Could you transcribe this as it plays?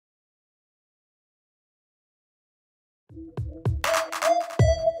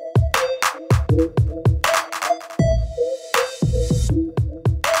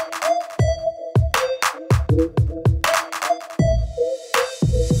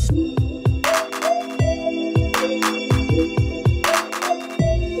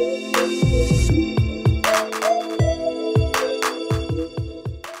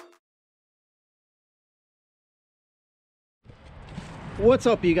What's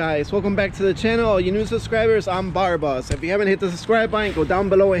up, you guys? Welcome back to the channel. All you new subscribers, I'm Barbas. If you haven't hit the subscribe button, go down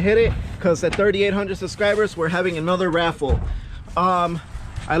below and hit it, because at 3,800 subscribers we're having another raffle.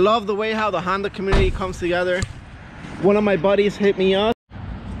 I love the way how the Honda community comes together. One of my buddies hit me up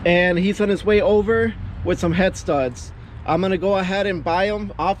and he's on his way over with some head studs. I'm gonna go ahead and buy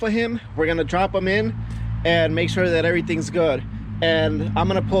them off of him. We're gonna drop them in and make sure that everything's good, and I'm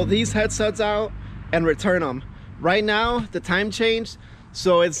gonna pull these head studs out and return them. Right now the time changed,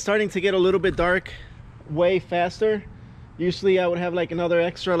 so it's starting to get a little bit dark way faster. Usually I would have like another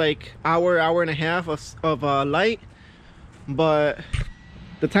extra like hour and a half of light, but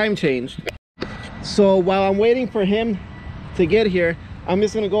the time changed. So while I'm waiting for him to get here, I'm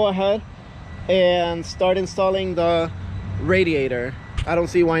just gonna go ahead and start installing the radiator. I don't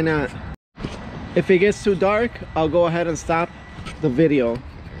see why not. If it gets too dark, I'll go ahead and stop the video.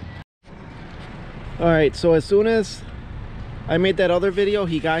 All right, so as soon as I made that other video,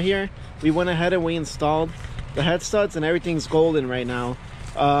 he got here, we went ahead and we installed the head studs and everything's golden right now.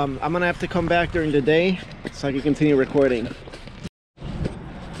 I'm gonna have to come back during the day so I can continue recording.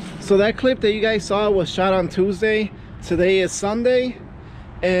 So that clip that you guys saw was shot on Tuesday. Today is Sunday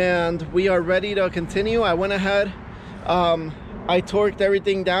and we are ready to continue. I went ahead, I torqued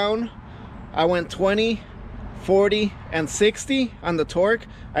everything down. I went 20, 40 and 60 on the torque.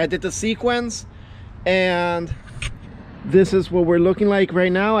 I did the sequence, and this is what we're looking like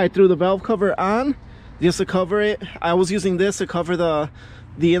right now. I threw the valve cover on just to cover it. I was using this to cover the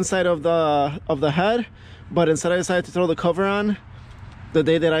inside of the head, but instead I decided to throw the cover on the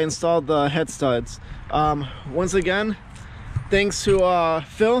day that I installed the head studs. Once again, thanks to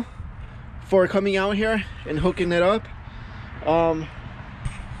Phil for coming out here and hooking it up. And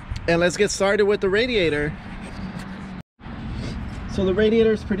let's get started with the radiator. So the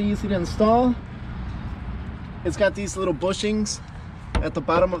radiator is pretty easy to install. It's got these little bushings at the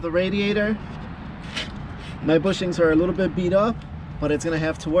bottom of the radiator. My bushings are a little bit beat up, but it's gonna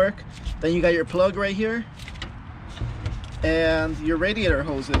have to work. Then you got your plug right here and your radiator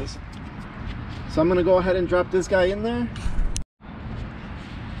hoses. So I'm gonna go ahead and drop this guy in there.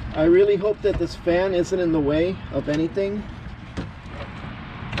 I really hope that this fan isn't in the way of anything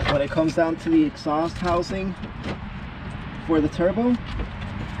when it comes down to the exhaust housing for the turbo.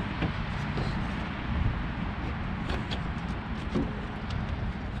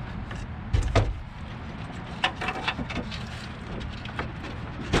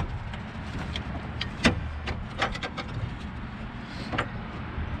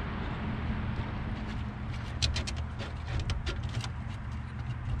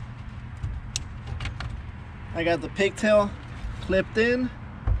 I got the pigtail clipped in.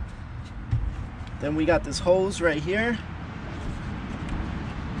 Then we got this hose right here.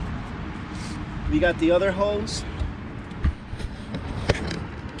 We got the other hose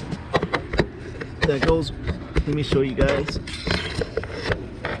that goes, let me show you guys,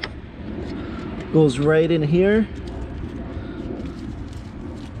 goes right in here.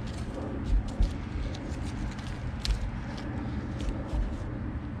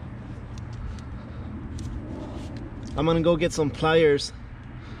 I'm gonna go get some pliers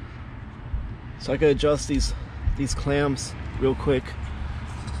so I can adjust these clamps real quick.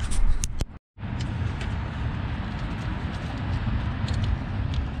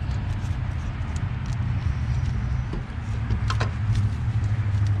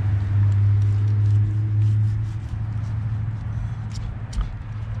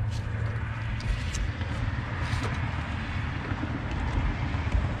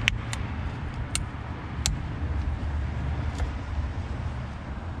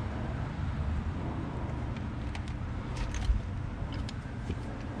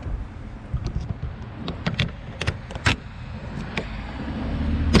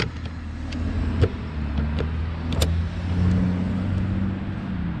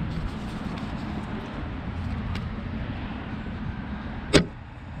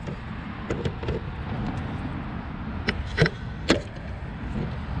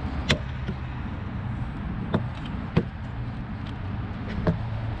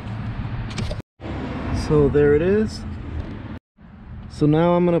 So there it is. So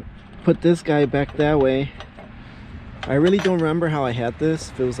now I'm gonna put this guy back that way. I really don't remember how I had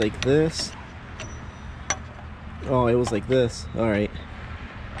this. If it was like this. Oh, it was like this. All right.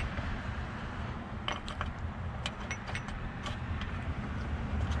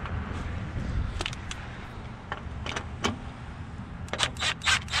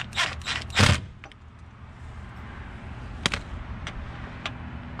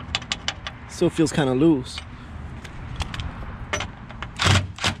 Still feels kind of loose.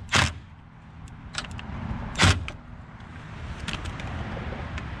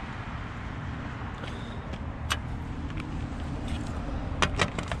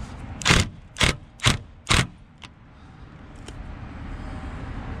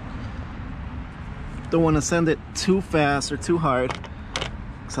 Don't want to send it too fast or too hard,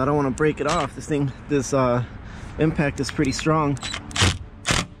 so I don't want to break it off. This impact is pretty strong.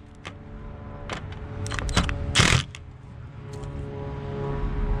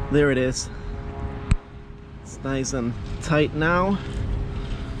 There it is. It's nice and tight now.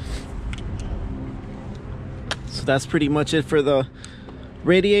 So that's pretty much it for the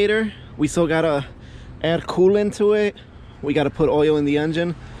radiator. We still gotta add coolant to it. We gotta put oil in the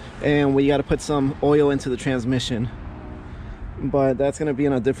engine, and we gotta put some oil into the transmission. But that's gonna be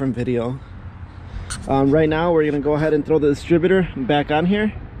in a different video. Right now we're gonna go ahead and throw the distributor back on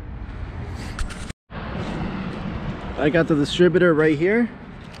here. I got the distributor right here.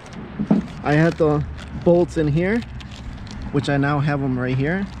 I had the bolts in here, which I now have them right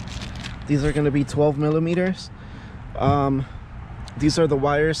here. These are going to be 12 millimeters. These are the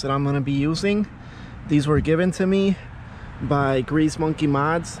wires that I'm going to be using. These were given to me by Grease Monkey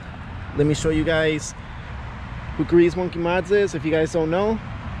Mods. Let me show you guys who Grease Monkey Mods is, if you guys don't know.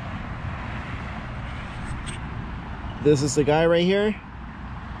 This is the guy right here.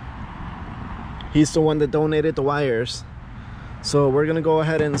 He's the one that donated the wires. So we're gonna go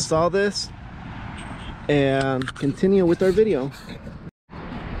ahead and install this and continue with our video.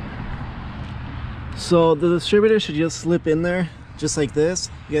 So the distributor should just slip in there just like this.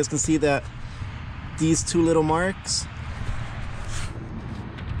 You guys can see that these two little marks,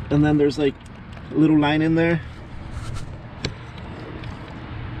 and then there's like a little line in there.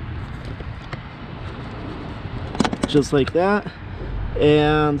 Just like that.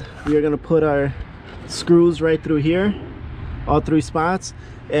 And we're gonna put our screws right through here, all 3 spots.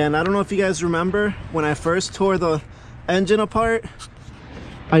 And I don't know if you guys remember, when I first tore the engine apart,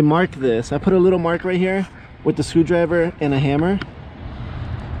 I marked this. I put a little mark right here with the screwdriver and a hammer,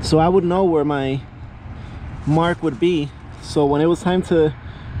 so I would know where my mark would be. So when it was time to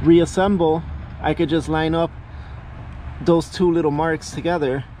reassemble, I could just line up those 2 little marks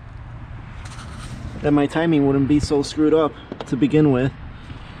together, and my timing wouldn't be so screwed up to begin with.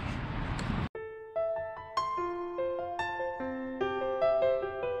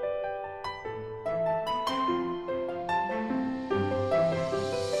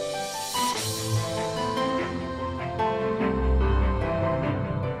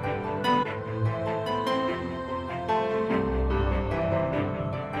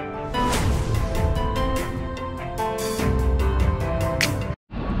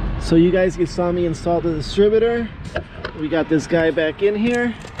 So you guys saw me install the distributor. We got this guy back in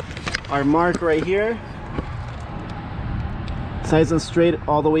here, our mark right here, size and straight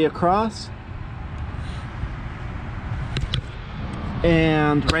all the way across.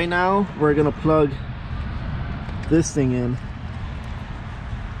 And right now we're gonna plug this thing in.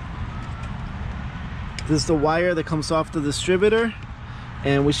 This is the wire that comes off the distributor,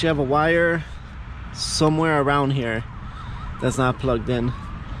 and we should have a wire somewhere around here that's not plugged in.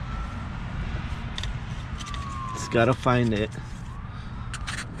 Gotta find it.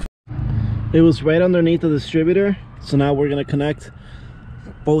 It was right underneath the distributor, so now we're gonna connect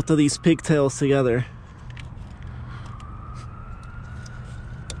both of these pigtails together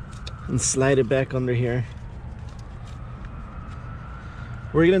and slide it back under here.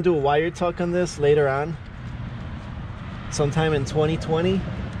 We're gonna do a wire tuck on this later on, sometime in 2020.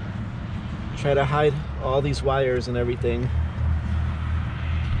 Try to hide all these wires and everything.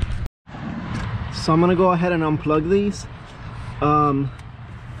 So I'm gonna go ahead and unplug these.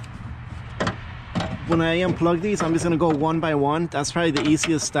 When I unplug these, I'm just gonna go one by one. That's probably the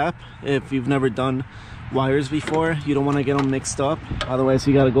easiest step if you've never done wires before. You don't want to get them mixed up, otherwise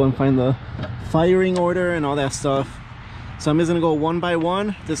you gotta go and find the firing order and all that stuff. So I'm just gonna go one by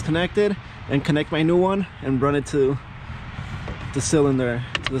one, disconnect it, and connect my new one and run it to the cylinder,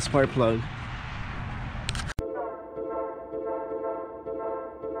 to the spark plug.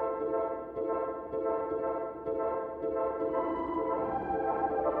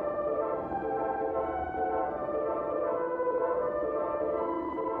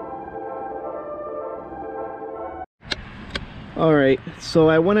 Alright, so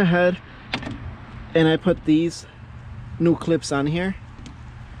I went ahead and I put these new clips on here.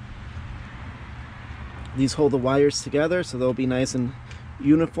 These hold the wires together, so they'll be nice and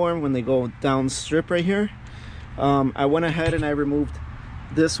uniform when they go down strip right here. I went ahead and I removed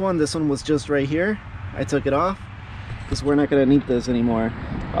this one. This one was just right here. I took it off because we're not going to need this anymore.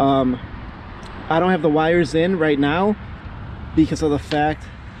 I don't have the wires in right now because of the fact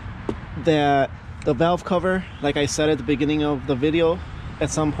that the valve cover, like I said at the beginning of the video at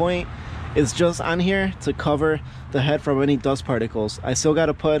some point, is just on here to cover the head from any dust particles. I still got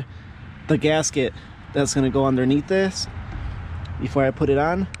to put the gasket that's going to go underneath this before I put it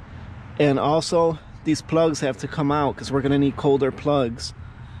on, and also these plugs have to come out because we're gonna need colder plugs.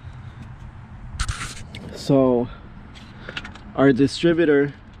 So our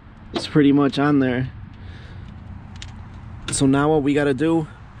distributor is pretty much on there. So now what we gotta do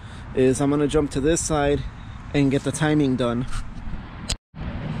is I'm gonna jump to this side and get the timing done.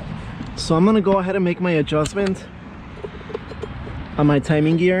 So I'm gonna go ahead and make my adjustment on my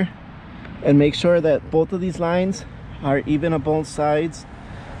timing gear and make sure that both of these lines are even on both sides,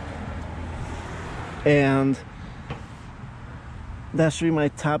 and that should be my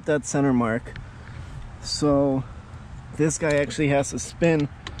top dead center mark. So this guy actually has to spin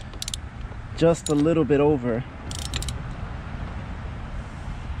just a little bit over,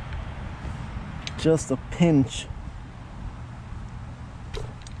 just a pinch.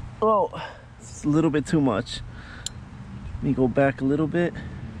 Oh, it's a little bit too much. Let me go back a little bit.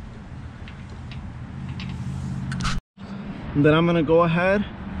 And then I'm gonna go ahead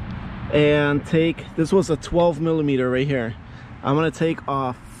and take, this was a 12 millimeter right here. I'm gonna take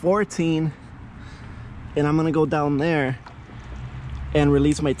off 14 and I'm gonna go down there and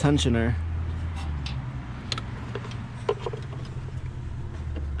release my tensioner.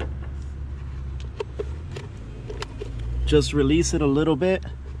 Just release it a little bit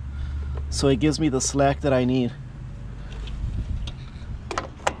so it gives me the slack that I need.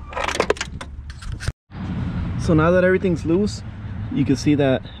 So now that everything's loose, you can see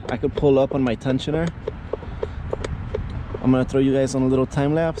that I could pull up on my tensioner. I'm gonna throw you guys on a little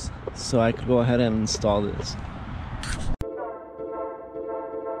time lapse so I could go ahead and install this.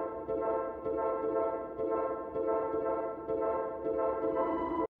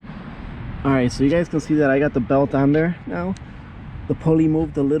 Alright, so you guys can see that I got the belt on there now. The pulley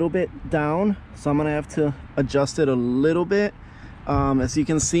moved a little bit down, so I'm gonna have to adjust it a little bit. As you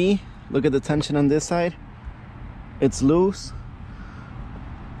can see, look at the tension on this side. It's loose.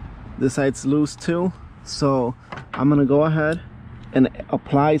 This side's loose too. So I'm gonna go ahead and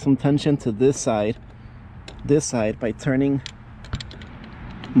apply some tension to this side by turning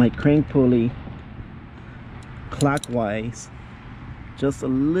my crank pulley clockwise just a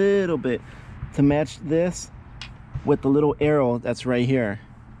little bit to match this with the little arrow that's right here.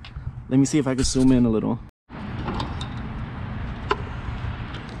 Let me see if I can zoom in a little.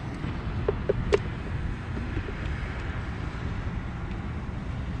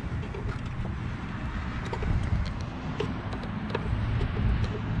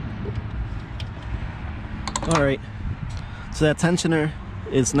 Alright, so that tensioner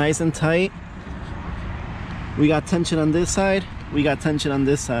is nice and tight. We got tension on this side, we got tension on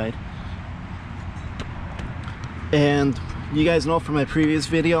this side. And you guys know from my previous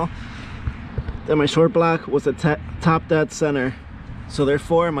video that my short block was a top dead center. So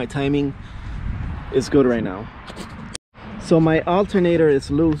therefore my timing is good right now. So my alternator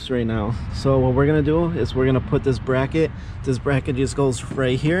is loose right now. So what we're gonna do is we're gonna put this bracket just goes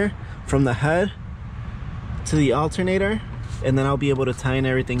right here from the head to the alternator, and then I'll be able to tighten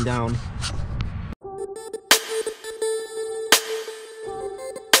everything down.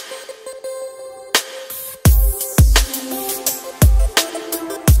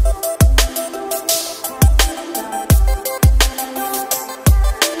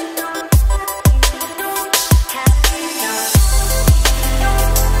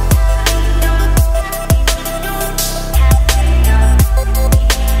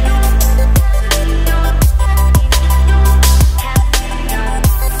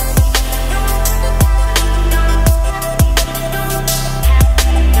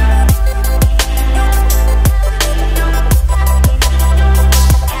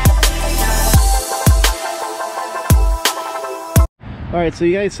 Alright, so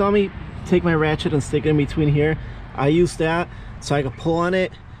you guys saw me take my ratchet and stick it in between here. I used that so I could pull on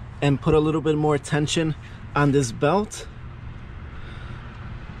it and put a little bit more tension on this belt.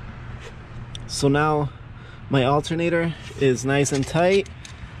 So now my alternator is nice and tight.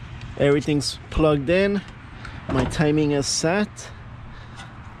 Everything's plugged in. My timing is set.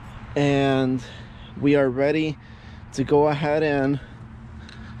 And we are ready to go ahead and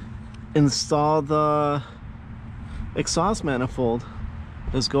install the exhaust manifold.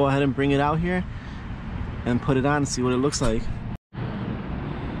 Let's go ahead and bring it out here and put it on and see what it looks like.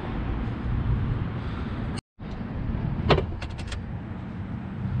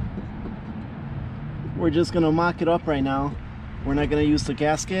 We're just gonna mock it up right now. We're not gonna use the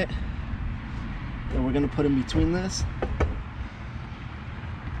gasket that we're gonna put in between this.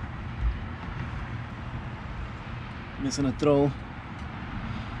 I'm just gonna throw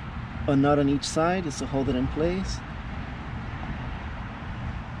a nut on each side just to hold it in place.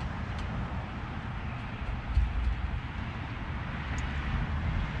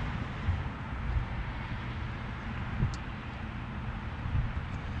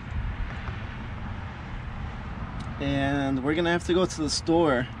 and we're gonna have to go to the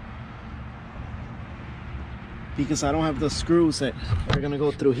store because I don't have the screws that are gonna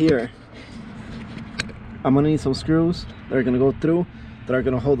go through here. I'm gonna need some screws that are gonna go through that are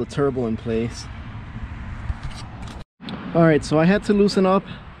gonna hold the turbo in place. All right, so I had to loosen up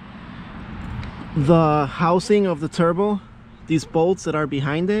the housing of the turbo, these bolts that are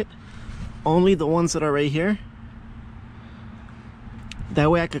behind it, only the ones that are right here. That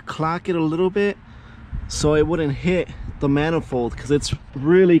way I could clock it a little bit so it wouldn't hit the manifold, because it's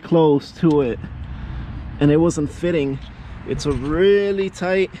really close to it and it wasn't fitting. It's a really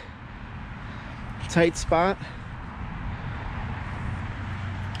tight spot,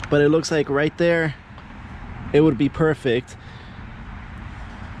 but it looks like right there it would be perfect.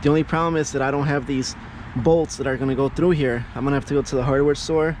 The only problem is that I don't have these bolts that are going to go through here. I'm gonna have to go to the hardware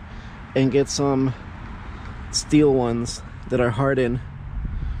store and get some steel ones that are hardened,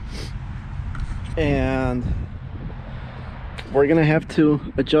 and we're gonna have to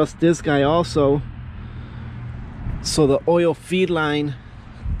adjust this guy also so the oil feed line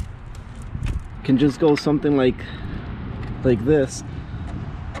can just go something like this,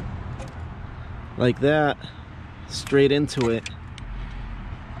 like that, straight into it.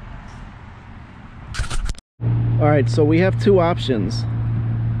 All right, so we have two options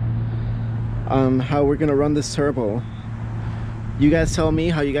on how we're gonna run this turbo. You guys tell me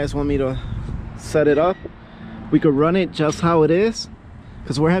how you guys want me to set it up. We could run it just how it is,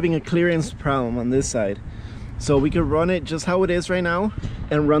 because we're having a clearance problem on this side. So we could run it just how it is right now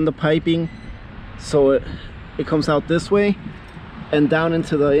and run the piping so it comes out this way and down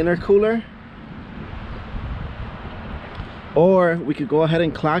into the intercooler. Or we could go ahead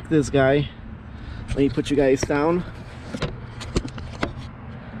and clock this guy. Let me put you guys down.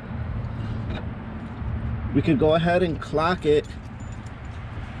 We could go ahead and clock it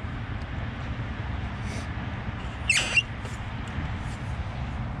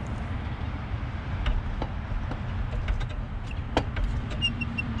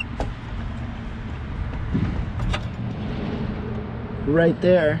right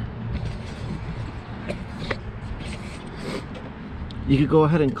there. You could go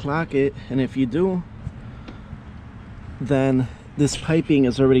ahead and clock it, and if you do, then this piping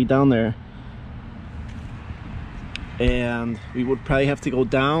is already down there, and we would probably have to go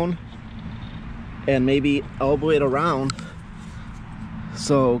down and elbow it around.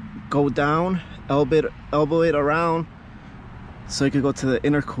 So go down, elbow it around so it could go to the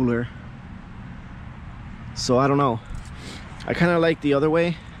intercooler. So I don't know, I kind of like the other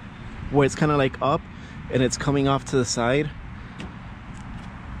way where it's kind of like up and it's coming off to the side.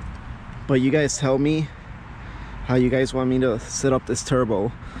 But you guys tell me how you guys want me to set up this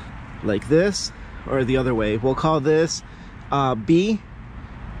turbo, like this or the other way. We'll call this B,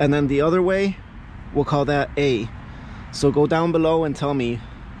 and then the other way we'll call that A. So go down below and tell me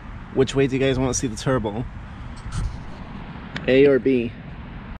which way do you guys want to see the turbo, A or B.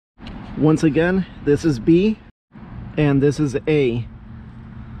 Once again, this is B and this is A.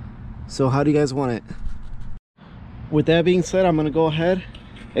 So how do you guys want it? With that being said, I'm gonna go ahead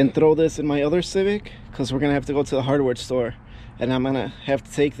and throw this in my other Civic, because we're gonna have to go to the hardware store and I'm gonna have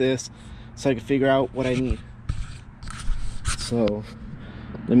to take this so I can figure out what I need. So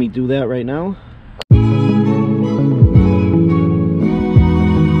let me do that right now.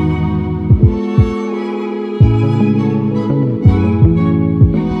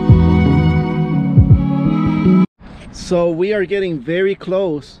 So we are getting very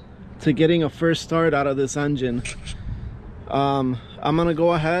close to getting a first start out of this engine. I'm gonna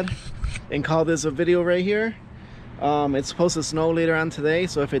go ahead and call this a video right here. It's supposed to snow later on today,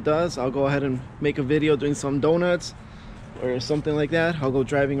 so if it does, I'll go ahead and make a video doing some donuts or something like that. I'll go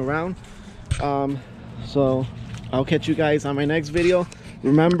driving around. So I'll catch you guys on my next video.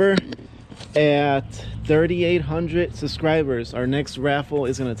 Remember, at 3,800 subscribers, our next raffle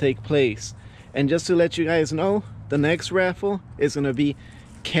is gonna take place. And just to let you guys know, the next raffle is gonna be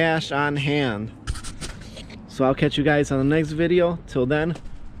cash on hand. So I'll catch you guys on the next video. Till then,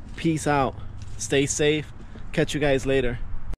 peace out, stay safe, catch you guys later.